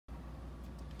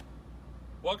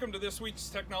Welcome to this week's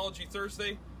Technology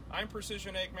Thursday. I'm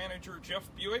Precision Ag Manager Jeff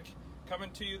Buyck, coming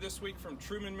to you this week from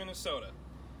Truman, Minnesota.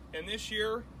 And this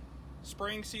year,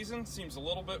 spraying season seems a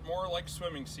little bit more like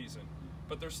swimming season,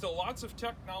 but there's still lots of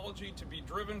technology to be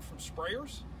driven from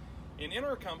sprayers. And in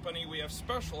our company, we have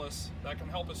specialists that can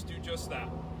help us do just that.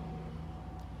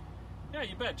 Yeah,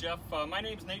 you bet, Jeff. My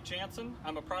name's Nate Janssen.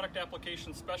 I'm a product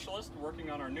application specialist working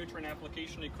on our nutrient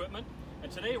application equipment.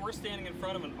 And today we're standing in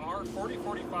front of an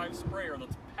R4045 sprayer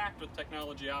that's packed with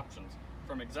technology options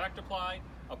from ExactApply,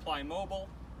 ApplyMobile,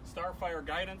 Starfire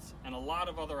Guidance, and a lot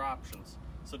of other options.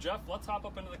 So Jeff, let's hop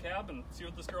up into the cab and see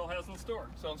what this girl has in store.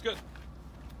 Sounds good.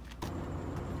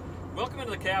 Welcome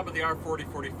into the cab of the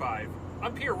R4045.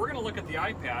 Up here we're going to look at the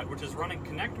iPad, which is running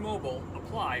ExactApply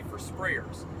Apply for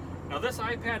sprayers. Now this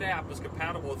iPad app is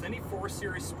compatible with any 4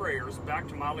 Series sprayers back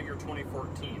to model year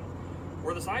 2014.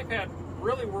 Where this iPad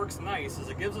really works nice is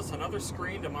it gives us another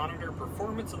screen to monitor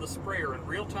performance of the sprayer in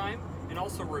real time and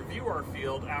also review our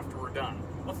field after we're done.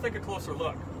 Let's take a closer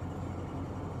look.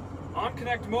 On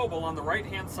ExactApply on the right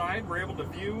hand side, we're able to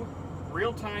view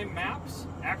real-time maps,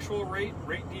 actual rate,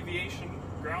 rate deviation,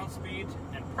 ground speed,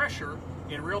 and pressure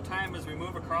in real time as we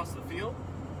move across the field.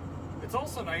 It's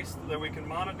also nice that we can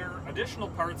monitor additional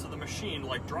parts of the machine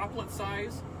like droplet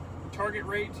size, target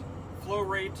rate, flow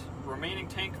rate, remaining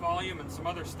tank volume, and some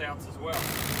other stats as well.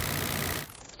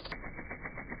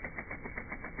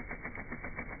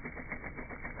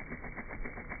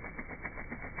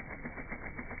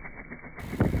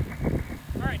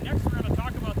 Alright, next we're going to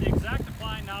talk about the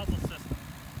ExactApply nozzle system.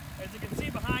 As you can see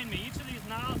behind me, each of these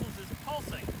nozzles is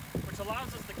pulsing, which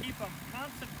allows us to keep a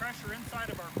constant pressure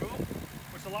inside of our boom,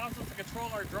 which allows us to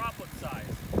control our droplet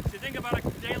size. So you think about a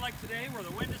day like today where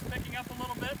the wind is picking up a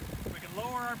little bit, we can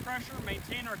lower our pressure,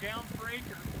 maintain our gallons per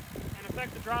acre, and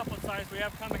affect the droplet size we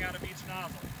have coming out of each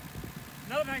nozzle.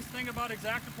 Another nice thing about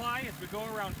ExactApply is we go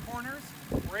around corners,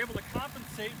 we're able to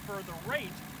compensate for the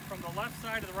rate from the left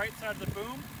side to the right side of the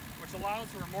boom, which allows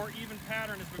for a more even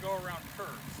pattern as we go around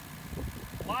curves.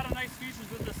 A lot of nice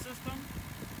features with this system.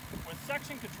 With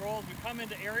section controls, we come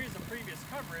into areas of previous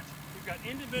coverage. We've got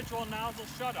individual nozzle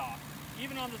shutoff.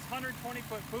 Even on this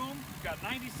 120-foot boom, we've got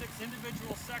 96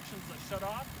 individual sections that shut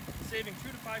off, saving 2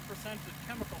 to 5% of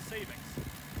chemical savings.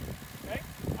 Okay.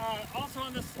 Also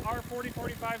on this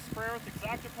R4045 sprayer with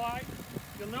ExactApply,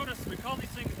 you'll notice we call these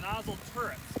things nozzle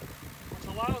turrets,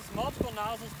 which allows multiple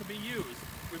nozzles to be used.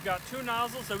 We've got 2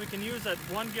 nozzles that we can use at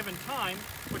one given time,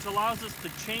 which allows us to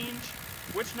change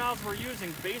which nozzle we're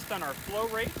using based on our flow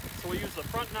rate. So we use the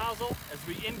front nozzle as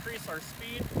we increase our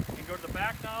speed and go to the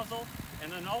back nozzle.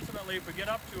 And then ultimately, if we get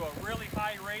up to a really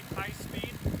high rate, high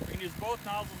speed, we can use both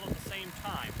nozzles at the same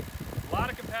time. A lot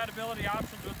of compatibility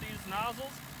options with these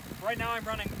nozzles. Right now I'm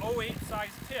running 08 size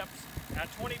tips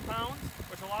at 20 pounds,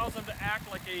 which allows them to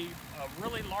act like a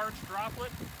really large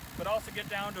droplet, but also get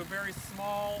down to a very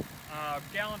small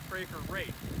gallon per acre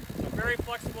rate. So very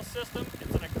flexible system.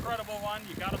 It's an incredible one.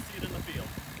 You got to see it in the field.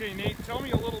 Okay, Nate, tell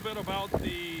me a little bit about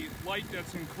the light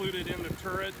that's included in the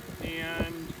turret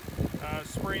and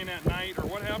spraying at night, or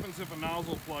what happens if a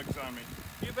nozzle plugs on me?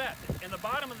 You bet. In the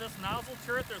bottom of this nozzle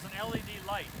turret, there's an LED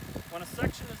light. When a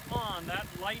section is on, that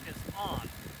light is on.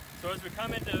 So as we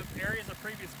come into areas of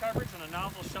previous coverage and a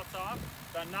nozzle shuts off,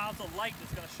 that nozzle light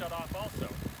is going to shut off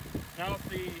also. Now if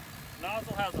the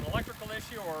nozzle has an electrical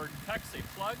issue or detects a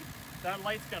plug, that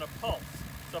light's going to pulse.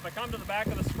 So if I come to the back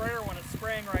of the sprayer when it's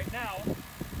spraying right now,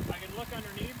 I can look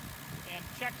underneath and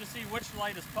check to see which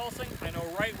light is pulsing. I know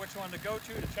right which one to go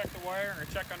to check the wire or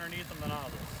check underneath on the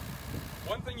nozzles.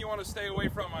 One thing you want to stay away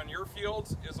from on your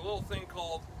fields is a little thing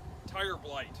called tire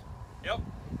blight. Yep,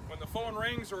 when the phone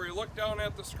rings or you look down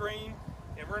at the screen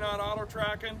and we're not auto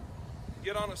tracking, you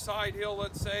get on a side hill,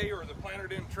 let's say, or the planter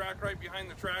didn't track right behind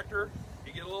the tractor,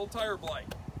 you get a little tire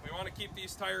blight. We want to keep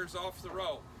these tires off the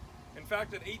road. In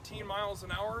fact, at 18 miles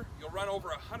an hour, you'll run over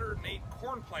 108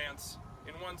 corn plants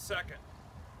in 1 second.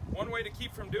 One way to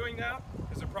keep from doing that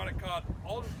is a product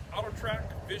called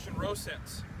AutoTrack Vision Row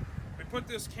Sense. We put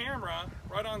this camera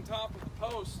right on top of the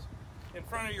post in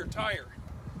front of your tire.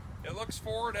 It looks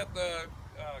forward at the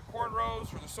corn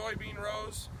rows or the soybean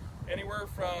rows, anywhere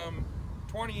from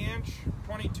 20-inch,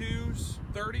 22s,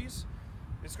 30s.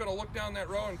 It's going to look down that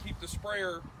row and keep the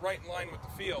sprayer right in line with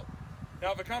the field.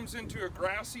 Now if it comes into a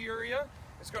grassy area,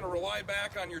 it's going to rely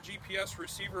back on your GPS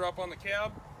receiver up on the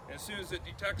cab, and as soon as it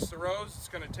detects the rows, it's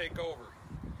going to take over.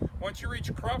 Once you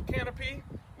reach crop canopy,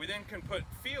 we then can put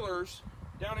feelers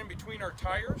down in between our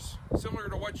tires, similar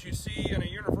to what you see in a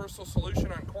universal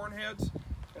solution on corn heads,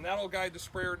 and that'll guide the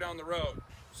sprayer down the road.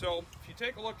 So if you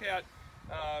take a look at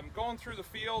going through the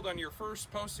field on your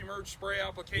first post-emerge spray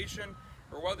application,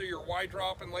 or whether you're wide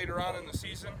dropping later on in the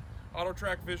season,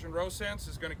 AutoTrac Vision Row Sense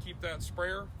is going to keep that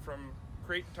sprayer from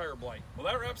creating tire blight. Well,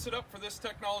 that wraps it up for this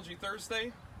Technology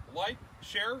Thursday. Like,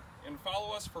 share, and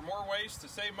follow us for more ways to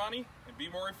save money and be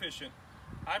more efficient.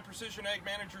 I'm Precision Ag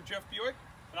Manager Jeff Buyck.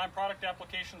 And I'm Product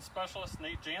Application Specialist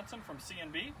Nate Janssen from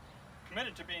C&B,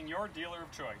 committed to being your dealer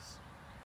of choice.